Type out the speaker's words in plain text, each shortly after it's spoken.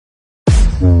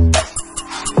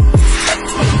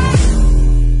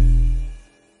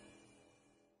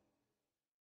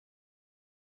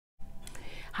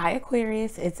Hi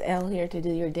Aquarius, it's Elle here to do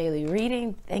your daily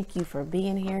reading. Thank you for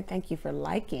being here. Thank you for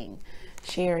liking,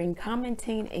 sharing,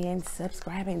 commenting, and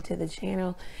subscribing to the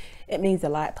channel. It means a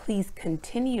lot. Please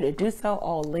continue to do so.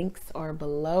 All links are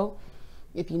below.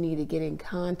 If you need to get in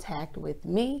contact with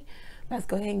me, let's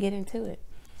go ahead and get into it.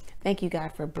 Thank you,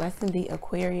 God, for blessing the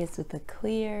Aquarius with a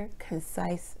clear,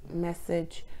 concise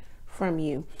message from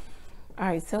you. All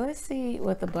right, so let's see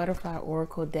what the Butterfly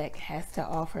Oracle deck has to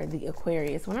offer the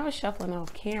Aquarius. When I was shuffling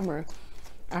off camera,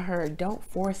 I heard, don't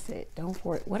force it. Don't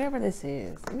force whatever this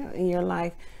is, in your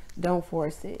life, don't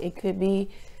force it. It could be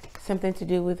something to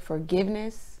do with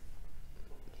forgiveness.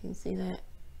 Can you see that?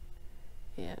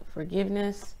 Yeah,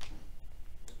 forgiveness.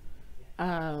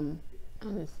 I'll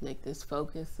just make this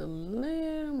focus a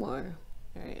little more.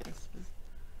 There it is.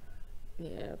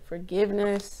 Yeah,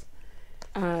 forgiveness.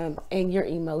 And your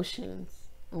emotions.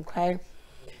 Okay,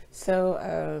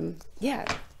 so yeah,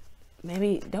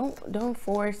 maybe don't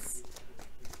force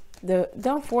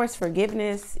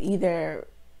forgiveness, either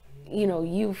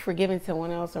you've forgiven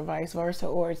someone else or vice versa,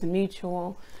 or it's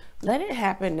mutual. Let it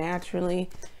happen naturally.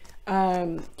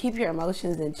 Keep your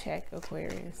emotions in check,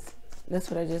 Aquarius. That's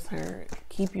what I just heard.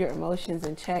 Keep your emotions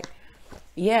in check.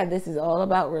 Yeah, this is all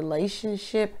about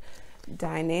relationship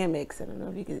dynamics. I don't know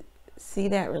if you could see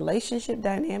that, relationship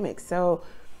dynamics. So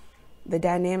the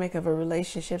dynamic of a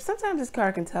relationship, sometimes this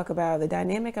card can talk about the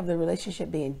dynamic of the relationship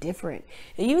being different.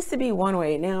 It used to be one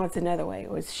way, now it's another way,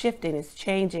 or it's shifting, it's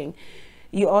changing.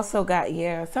 You also got,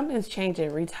 yeah, something's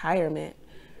changing, retirement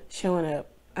showing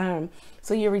up.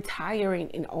 So you're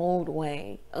retiring an old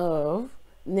way of,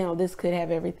 now this could have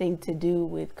everything to do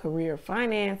with career,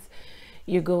 finance.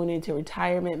 You're going into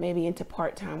retirement, maybe into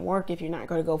part-time work if you're not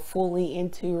going to go fully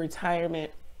into retirement.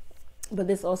 But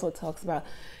this also talks about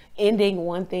ending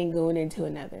one thing, going into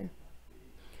another.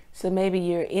 So maybe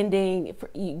you're ending,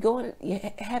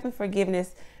 you're having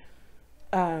forgiveness,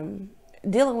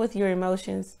 dealing with your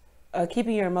emotions,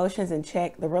 keeping your emotions in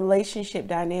check. The relationship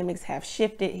dynamics have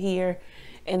shifted here,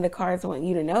 and the cards want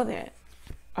you to know that.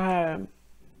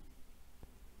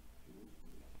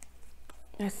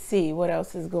 Let's see what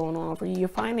else is going on for you. Your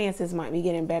finances might be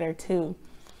getting better too.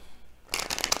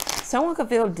 Someone could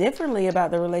feel differently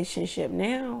about the relationship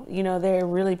now. They're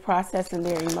really processing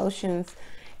their emotions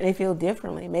and they feel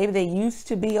differently. Maybe they used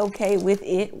to be okay with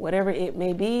it, whatever it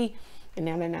may be, and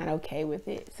now they're not okay with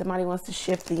it. Somebody wants to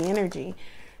shift the energy.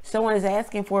 Someone is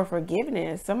asking for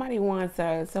forgiveness. Somebody wants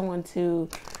someone to,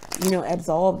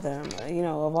 absolve them,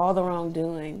 of all the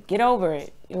wrongdoing. Get over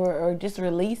it, or just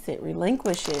release it,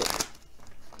 relinquish it,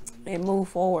 and move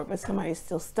forward. But somebody's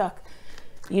still stuck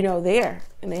there,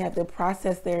 and they have to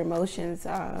process their emotions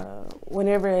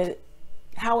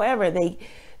however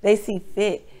they see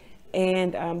fit.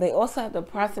 And they also have to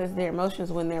process their emotions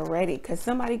when they're ready, because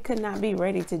somebody could not be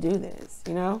ready to do this.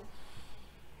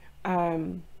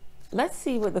 Let's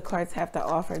see what the cards have to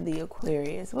offer the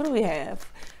Aquarius. What do we have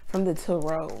from the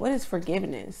Tarot? What is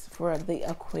forgiveness for the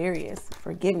Aquarius?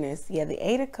 Forgiveness. Yeah, the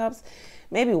Eight of Cups.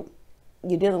 Maybe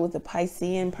you're dealing with a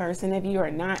Piscean person. If you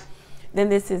are not, then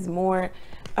this is more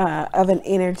of an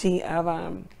energy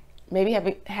of maybe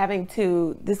having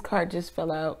to, this card just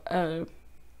fell out,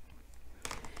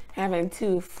 having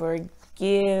to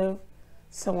forgive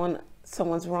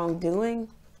someone's wrongdoing.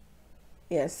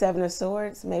 Yeah, Seven of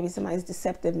Swords. Maybe somebody's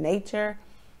deceptive nature,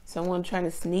 someone trying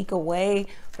to sneak away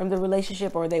from the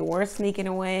relationship, or they were sneaking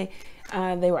away.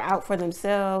 They were out for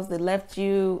themselves. They left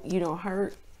you,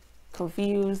 hurt,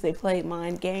 confused. They played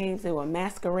mind games. They were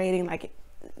masquerading like,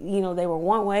 they were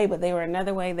one way, but they were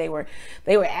another way. They were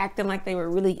acting like they were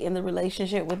really in the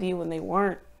relationship with you when they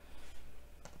weren't.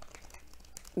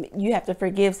 You have to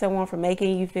forgive someone for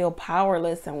making you feel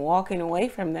powerless and walking away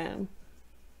from them.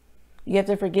 You have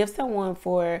to forgive someone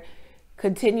for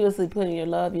continuously putting your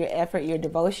love, your effort, your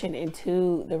devotion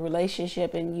into the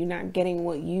relationship, and you not getting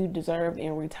what you deserve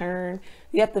in return.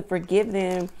 You have to forgive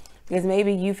them because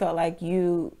maybe you felt like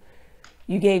you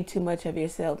gave too much of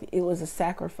yourself. It was a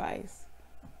sacrifice.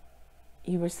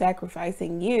 You were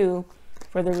sacrificing you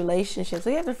for the relationship.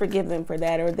 So you have to forgive them for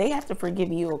that, or they have to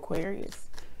forgive you, Aquarius.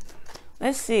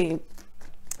 Let's see.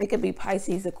 It could be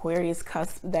Pisces, Aquarius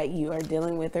cusp that you are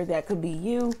dealing with, or that could be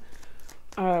you.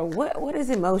 What is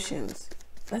emotions?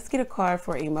 Let's get a card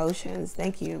for emotions.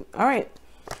 Thank you. All right.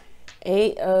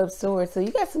 Eight of Swords. So you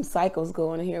got some cycles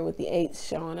going here with the eights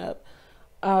showing up.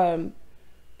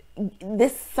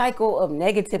 This cycle of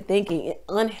negative thinking,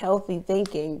 unhealthy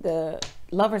thinking. The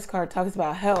Lover's card talks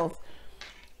about health.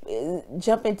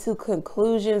 Jumping to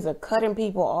conclusions, or cutting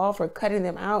people off, or cutting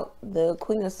them out. The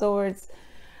Queen of Swords.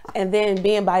 And then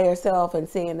being by yourself and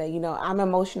saying that,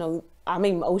 I'm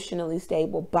emotionally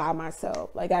stable by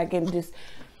myself. Like I can just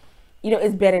you know,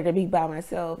 it's better to be by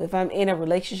myself. If I'm in a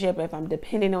relationship, if I'm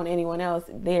depending on anyone else,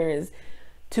 there is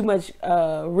too much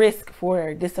risk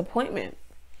for disappointment.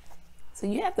 So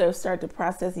you have to start to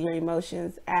process your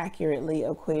emotions accurately,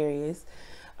 Aquarius.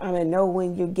 And know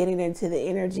when you're getting into the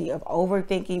energy of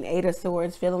overthinking, Eight of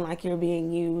Swords, feeling like you're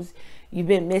being used, you've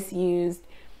been misused,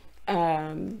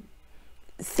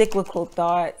 cyclical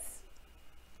thoughts,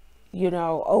 you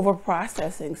know, over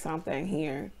processing something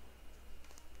here.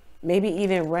 Maybe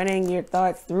even running your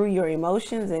thoughts through your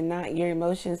emotions and not your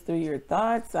emotions through your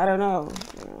thoughts. I don't know.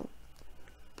 You know.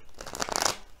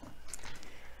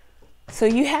 So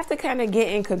you have to kind of get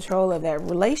in control of that.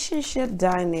 Relationship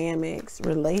dynamics.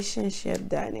 Relationship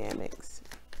dynamics.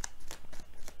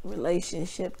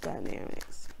 Relationship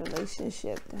dynamics.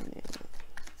 Relationship dynamics.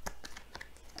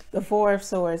 The Four of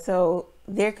Swords. So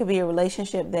there could be a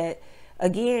relationship that,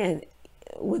 again,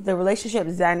 with the relationship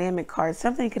dynamic card,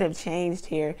 something could have changed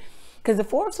here. Because the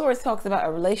Four of Swords talks about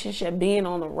a relationship being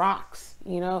on the rocks.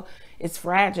 You know, it's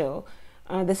fragile.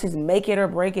 This is make it or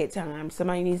break it time.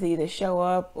 Somebody needs to either show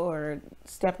up or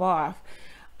step off,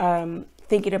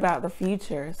 thinking about the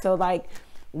future. So like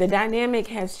the dynamic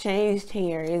has changed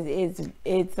here.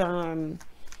 It's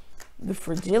the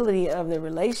fragility of the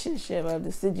relationship, of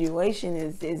the situation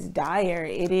is dire.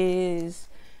 It is,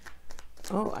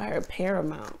 oh, I heard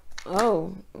paramount.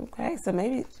 Oh, okay. So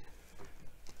maybe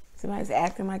somebody's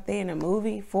acting like they in a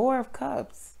movie. Four of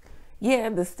Cups. Yeah,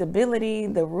 the stability,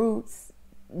 the roots,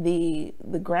 the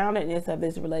groundedness of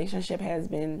this relationship has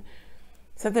been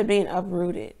something being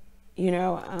uprooted, you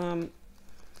know.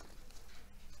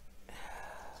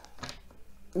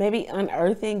 Maybe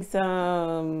unearthing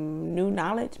some new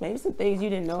knowledge, maybe some things you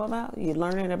didn't know about. You're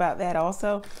learning about that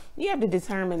also. You have to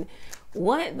determine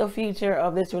what the future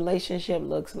of this relationship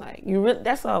looks like.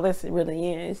 That's all this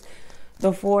really is.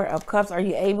 The Four of Cups. Are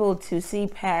you able to see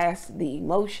past the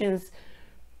emotions,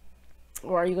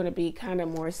 or are you going to be kind of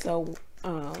more so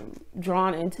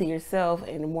drawn into yourself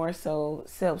and more so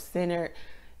self-centered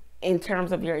in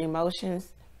terms of your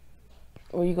emotions?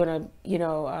 Or you're going to, you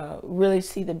know, really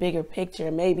see the bigger picture,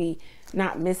 maybe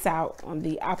not miss out on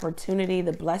the opportunity,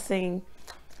 the blessing,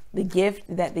 the gift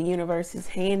that the universe is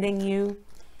handing you?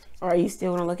 Or are you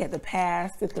still going to look at the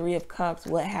past, the Three of Cups,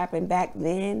 what happened back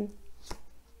then?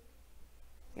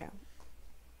 Yeah.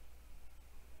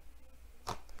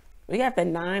 We got the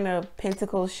Nine of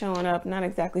Pentacles showing up. Not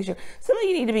exactly sure. Some of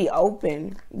you need to be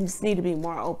open. You just need to be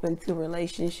more open to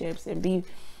relationships and be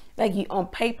like, you on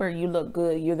paper, you look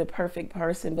good. You're the perfect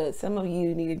person. But some of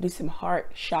you need to do some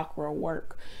heart chakra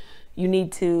work. You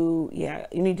need to, yeah,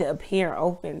 you need to appear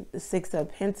open. The Six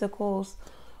of Pentacles.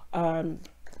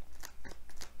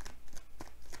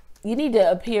 You need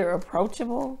to appear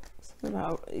approachable. Something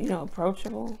about, you know,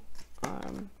 approachable.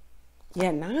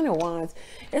 Yeah, Nine of Wands.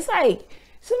 It's like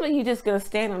some of you just gonna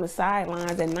stand on the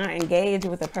sidelines and not engage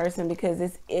with a person because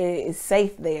it's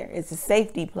safe there. It's a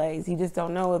safety place. You just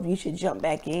don't know if you should jump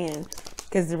back in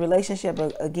because the relationship,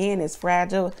 again, is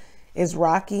fragile, is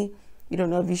rocky. You don't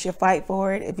know if you should fight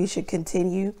for it, if you should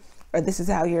continue, or this is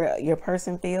how your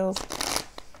person feels.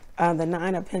 The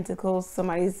Nine of Pentacles,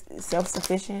 somebody's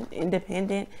self-sufficient,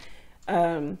 independent,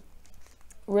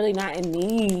 really not in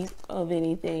need of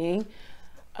anything.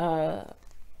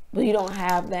 But you don't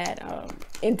have that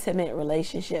intimate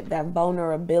relationship, that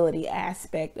vulnerability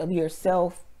aspect of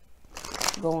yourself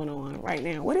going on right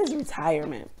now. What is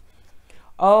retirement?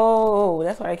 Oh,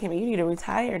 that's what I came in. You need to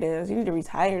retire this. You need to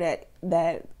retire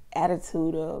that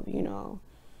attitude of, you know,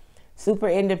 super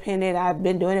independent. I've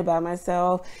been doing it by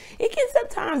myself. It can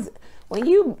sometimes, when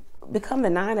you become the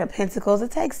Nine of Pentacles,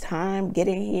 it takes time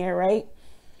getting here, right?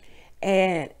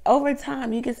 And over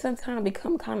time, you can sometimes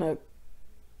become kind of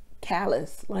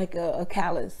callous, like a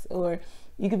callous, or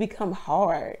you could become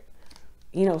hard,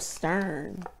 you know,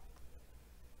 stern,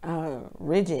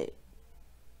 rigid,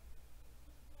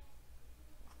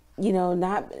 you know,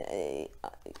 not,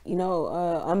 you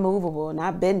know, unmovable,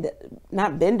 not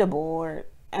bendable, or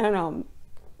I don't know,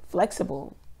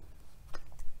 flexible.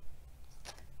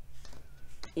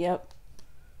 Yep.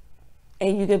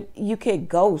 And you could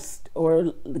ghost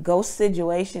or ghost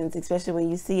situations, especially when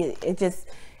you see it.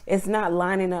 It's not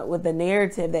lining up with the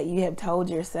narrative that you have told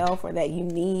yourself or that you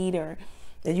need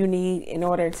in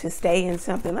order to stay in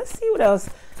something. Let's see what else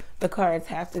the cards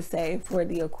have to say for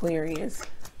the Aquarius.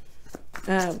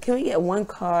 Can we get one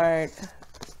card?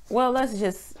 Well, let's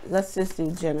just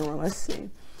do general. Let's see.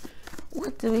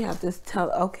 What do we have to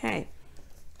tell? Okay.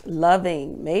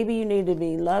 Loving. Maybe you need to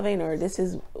be loving, or this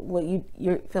is what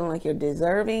you're feeling like you're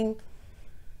deserving,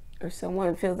 or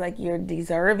someone feels like you're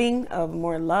deserving of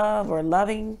more love or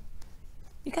loving.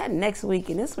 You got next week,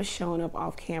 and this was showing up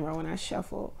off camera when I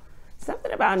shuffled.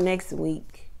 Something about next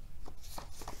week.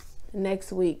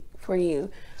 Next week for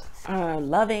you.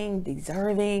 Loving,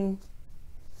 deserving.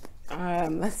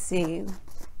 Let's see.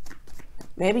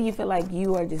 Maybe you feel like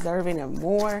you are deserving of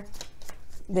more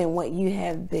than what you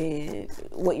have been,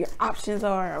 what your options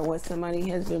are, or what somebody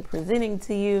has been presenting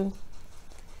to you.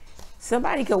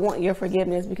 Somebody could want your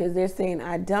forgiveness because they're saying,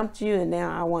 I dumped you and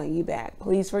now I want you back.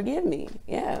 Please forgive me.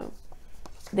 Yeah.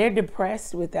 They're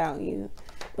depressed without you.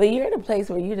 But you're at a place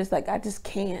where you're just like, I just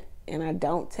can't, and I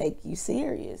don't take you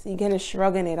serious. You're kind of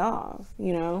shrugging it off,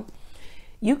 you know.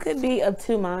 You could be of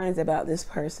two minds about this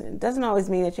person. Doesn't always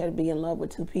mean that you have to be in love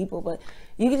with two people, but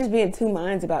you could just be in two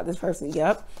minds about this person.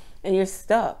 Yep. And you're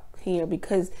stuck here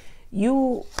because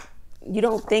you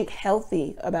don't think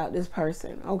healthy about this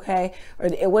person, okay? Or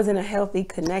it wasn't a healthy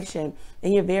connection,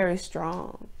 and you're very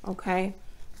strong, okay?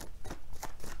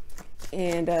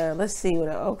 And let's see what,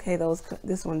 okay,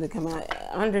 this one to come out.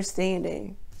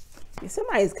 Understanding.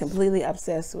 Somebody's completely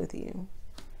obsessed with you,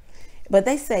 but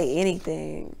they say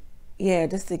anything, yeah,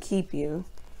 just to keep you.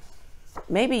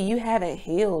 Maybe you haven't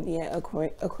healed yet,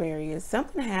 Aquarius.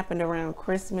 Something happened around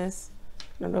Christmas.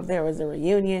 I don't know if there was a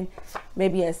reunion.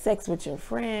 Maybe you had sex with your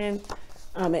friend.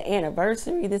 An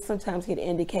anniversary. This sometimes can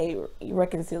indicate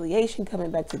reconciliation,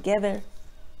 coming back together.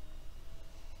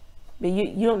 But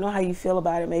you don't know how you feel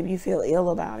about it. Maybe you feel ill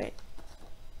about it.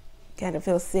 Kind of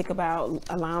feel sick about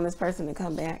allowing this person to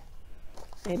come back.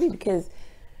 Maybe because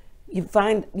you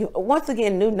find, once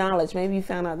again, new knowledge. Maybe you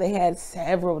found out they had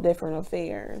several different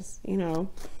affairs, you know,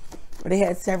 or they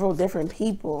had several different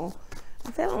people.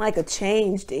 I'm feeling like a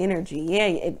changed energy.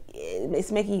 Yeah,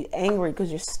 it's making you angry because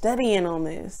you're studying on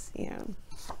this. Yeah.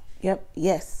 Yep.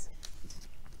 Yes.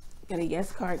 Got a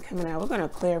yes card coming out. We're going to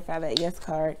clarify that yes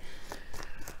card.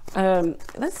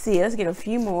 Let's see. Let's get a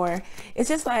few more. It's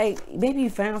just like maybe you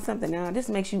found something out. This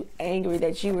makes you angry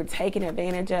that you were taken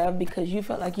advantage of because you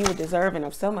felt like you were deserving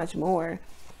of so much more.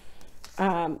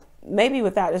 Maybe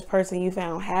without this person, you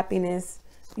found happiness.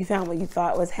 You found what you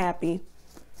thought was happy.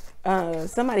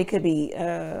 Somebody could be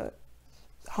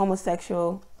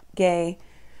homosexual, gay.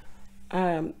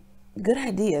 Good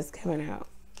ideas coming out.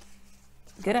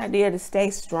 Good idea to stay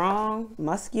strong,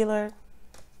 muscular,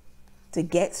 to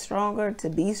get stronger, to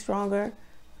be stronger.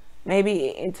 Maybe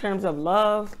in terms of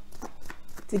love,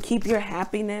 to keep your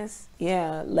happiness.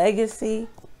 Yeah, legacy.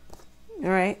 All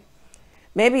right.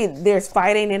 Maybe there's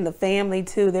fighting in the family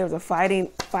too. There was a fighting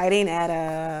at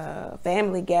a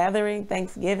family gathering,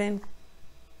 Thanksgiving.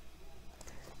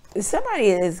 Somebody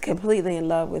is completely in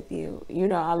love with you. You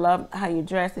know, I love how you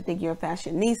dress. I think you're a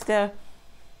fashionista.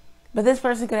 But this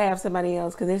person could have somebody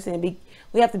else because they're saying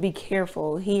we have to be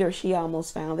careful. He or she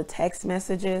almost found the text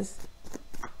messages.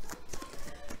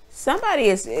 Somebody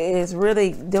is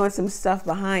really doing some stuff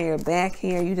behind your back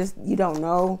here. You don't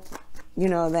know, you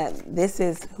know, that this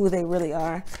is who they really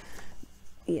are.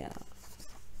 Yeah.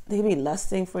 They could be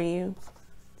lusting for you.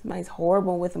 Somebody's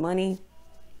horrible with money.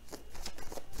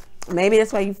 Maybe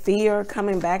that's why you fear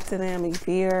coming back to them. You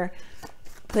fear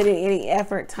putting any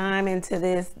effort, time into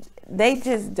this. They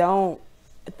just don't.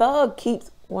 Thug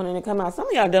keeps wanting to come out. Some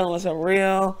of y'all dealing with some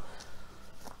real,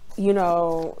 you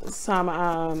know,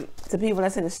 to people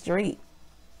that's in the street.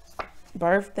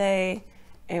 Birthday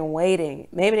and waiting.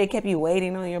 Maybe they kept you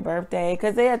waiting on your birthday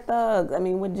because they're thugs. I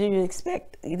mean, what do you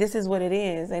expect? This is what it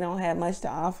is. They don't have much to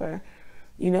offer.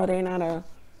 You know, they're not a...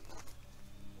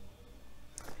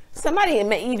 Somebody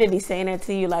may even be saying that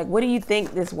to you, like, what do you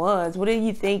think this was? What do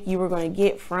you think you were going to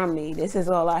get from me? This is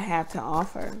all I have to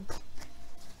offer.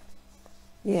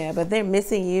 Yeah, but they're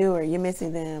missing you or you're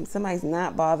missing them. Somebody's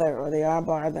not bothered or they are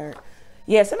bothered.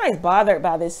 Yeah, somebody's bothered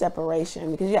by this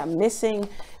separation because you got missing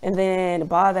and then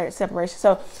bothered separation.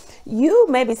 So you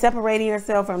may be separating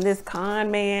yourself from this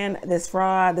con man, this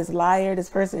fraud, this liar, this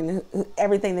person who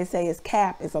everything they say is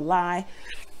cap, is a lie.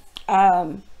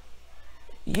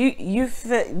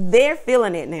 They're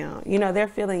feeling it now. You know, they're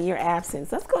feeling your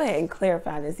absence. Let's go ahead and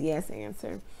clarify this yes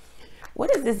answer.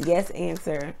 What is this yes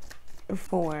answer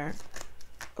for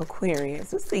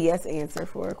Aquarius? What's the yes answer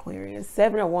for Aquarius?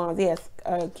 7 of Wands. Yes.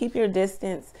 Keep your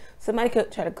distance. Somebody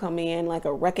could try to come in like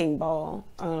a wrecking ball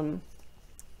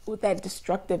with that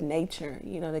destructive nature.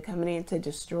 You know, they're coming in to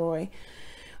destroy.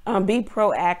 Be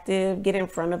proactive. Get in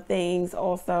front of things.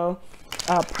 Also,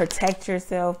 protect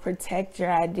yourself. Protect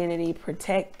your identity.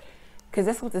 Protect, because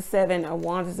that's what the 7 of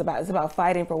Wands is about. It's about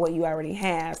fighting for what you already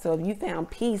have. So if you found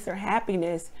peace or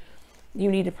happiness, you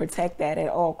need to protect that at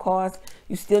all costs.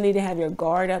 You still need to have your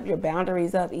guard up, your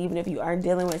boundaries up, even if you are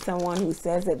dealing with someone who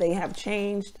says that they have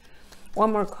changed.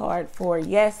 One more card for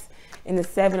yes in the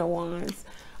 7 of Wands.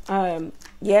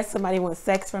 Yes, somebody wants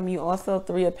sex from you. Also,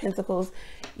 Three of Pentacles.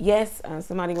 Yes,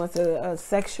 somebody wants a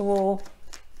sexual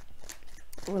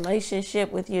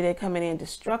relationship with you. They're coming in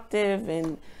destructive,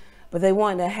 but they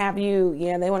want to have you.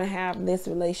 Yeah, they want to have this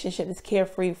relationship, this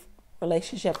carefree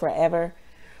relationship forever.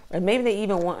 Or maybe they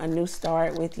even want a new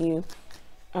start with you.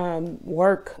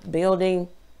 Work, building.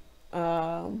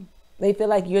 They feel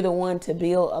like you're the one to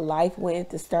build a life with,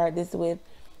 to start this with.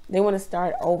 They want to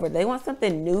start over. They want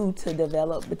something new to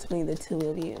develop between the two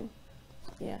of you.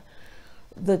 Yeah.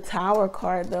 The Tower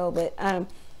card, though, but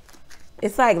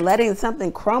it's like letting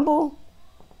something crumble,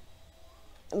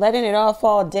 letting it all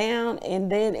fall down,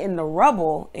 and then in the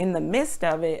rubble, in the midst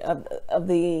of it, of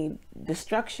the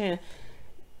destruction,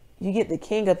 you get the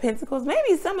King of Pentacles.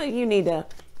 Maybe some of you need to,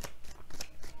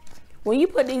 when you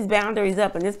put these boundaries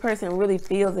up and this person really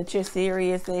feels that you're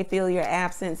serious, they feel your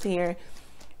absence here,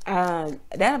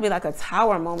 that'll be like a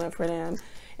tower moment for them.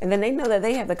 And then they know that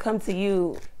they have to come to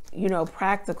you, you know,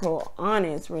 practical,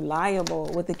 honest,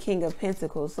 reliable with the King of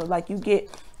Pentacles. So like you get,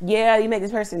 yeah, you make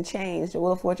this person change. The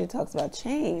Wheel of Fortune talks about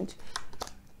change.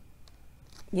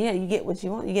 Yeah, you get what you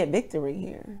want. You get victory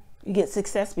here. You get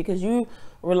success because you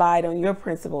relied on your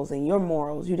principles and your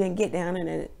morals. You didn't get down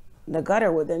in the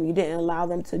gutter with them. You didn't allow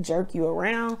them to jerk you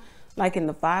around like in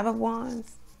the Five of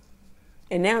Wands.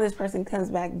 And now this person comes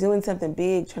back doing something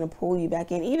big, trying to pull you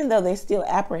back in. Even though they're still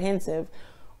apprehensive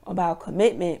about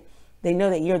commitment, they know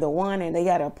that you're the one and they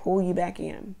got to pull you back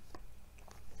in.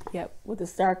 Yep, with the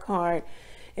Star card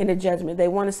and the Judgment. They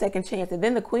want a second chance. And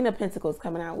then the Queen of Pentacles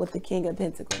coming out with the King of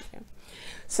Pentacles. Yeah.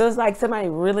 So it's like somebody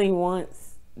really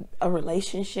wants a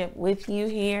relationship with you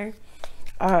here.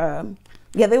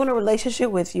 Yeah, they want a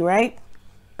relationship with you, right?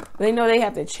 They know they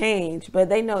have to change, but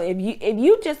they know if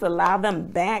you just allow them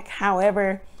back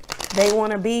however they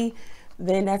want to be,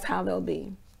 then that's how they'll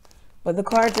be. But the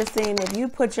cards are saying if you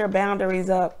put your boundaries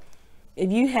up,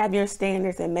 if you have your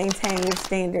standards and maintain your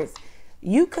standards,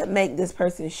 you could make this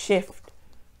person shift,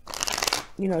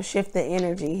 you know, shift the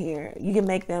energy here. You can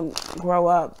make them grow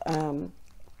up,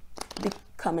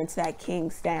 come into that king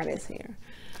status here.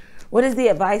 What is the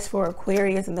advice for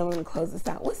Aquarius? And then we're going to close this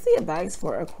out. What's the advice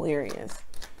for Aquarius?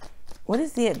 What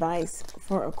is the advice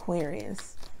for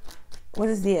Aquarius? What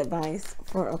is the advice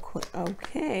for Aquarius?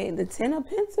 Okay, the Ten of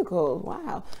Pentacles.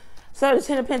 Wow. So the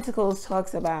Ten of Pentacles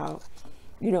talks about,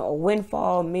 you know, a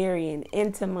windfall, marrying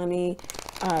into money,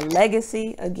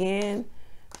 legacy again,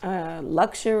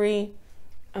 luxury.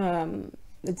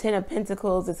 The Ten of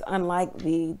Pentacles is unlike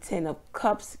the Ten of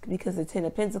Cups because the Ten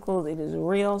of Pentacles, it is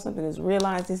real. Something is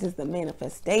realized. This is the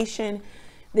manifestation.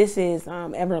 This is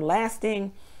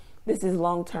everlasting. This is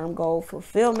long-term goal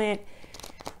fulfillment.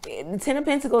 The Ten of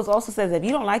Pentacles also says if you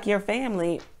don't like your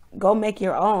family, go make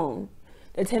your own.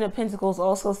 The Ten of Pentacles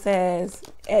also says,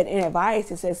 in advice,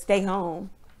 it says stay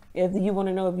home. If you want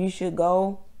to know if you should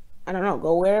go, I don't know,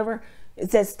 go wherever,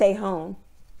 it says stay home.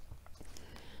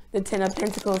 The Ten of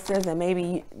Pentacles says that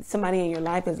maybe somebody in your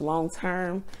life is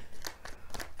long-term.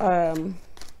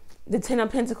 The Ten of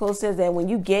Pentacles says that when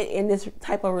you get in this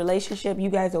type of relationship, you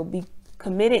guys will be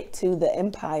committed to the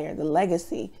empire, the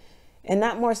legacy, and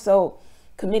not more so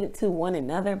committed to one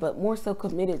another, but more so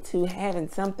committed to having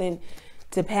something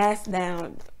to pass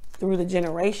down through the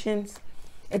generations.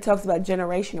 It talks about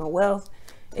generational wealth.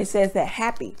 It says that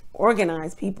happy,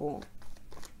 organized people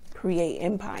create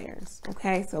empires.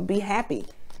 Okay, so be happy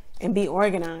and be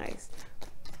organized.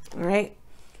 All right,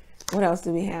 what else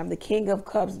do we have? The King of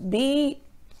Cups. Be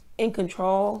in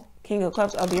control, King of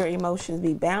Cups, of your emotions.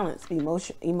 Be balanced. Be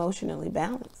emotionally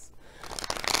balanced.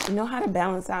 You know how to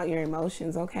balance out your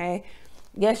emotions. Okay,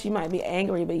 yes, you might be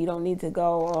angry, but you don't need to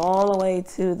go all the way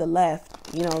to the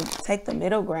left. You know, take the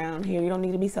middle ground here. You don't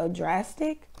need to be so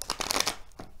drastic.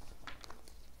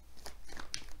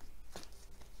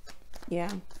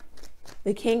 Yeah.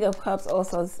 The King of Cups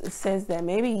also says that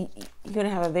maybe you're going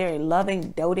to have a very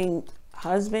loving, doting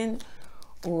husband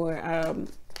or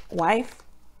wife.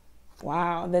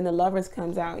 Wow. Then the Lovers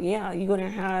comes out. Yeah, you're going to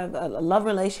have a love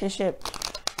relationship,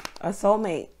 a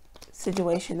soulmate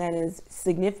situation that is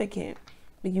significant.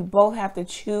 But you both have to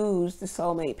choose the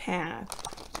soulmate path.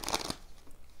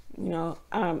 You know,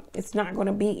 it's not going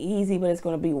to be easy, but it's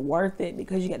going to be worth it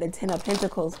because you got the Ten of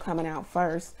Pentacles coming out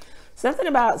first. Something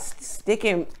about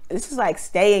sticking, this is like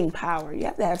staying power. You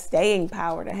have to have staying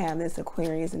power to have this,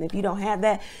 Aquarius. And if you don't have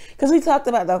that, because we talked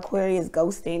about the Aquarius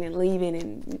ghosting and leaving,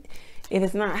 and if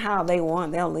it's not how they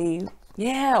want, they'll leave.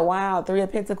 Yeah, wow, Three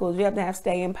of Pentacles. You have to have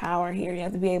staying power here. You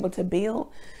have to be able to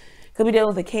build. Could be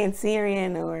dealing with a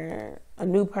Cancerian or a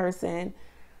new person.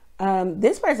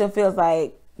 This person feels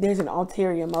like there's an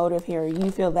ulterior motive here.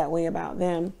 You feel that way about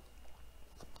them.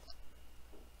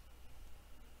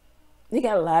 They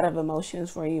got a lot of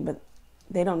emotions for you, but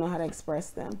they don't know how to express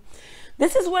them.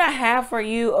 This is what I have for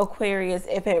you, Aquarius.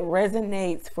 If it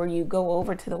resonates for you, go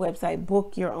over to the website,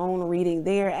 book your own reading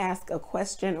there, ask a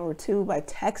question or two by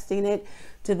texting it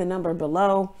to the number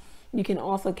below. You can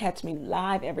also catch me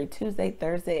live every Tuesday,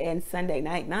 Thursday, and Sunday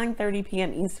night, 9:30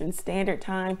 p.m. Eastern Standard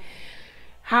Time.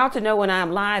 How to know when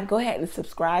I'm live? Go ahead and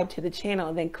subscribe to the channel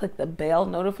and then click the bell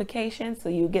notification so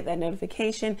you get that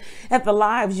notification. At the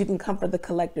lives, you can come for the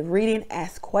collective reading,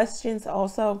 ask questions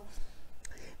also.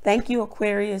 Thank you,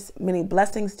 Aquarius. Many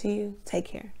blessings to you. Take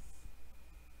care.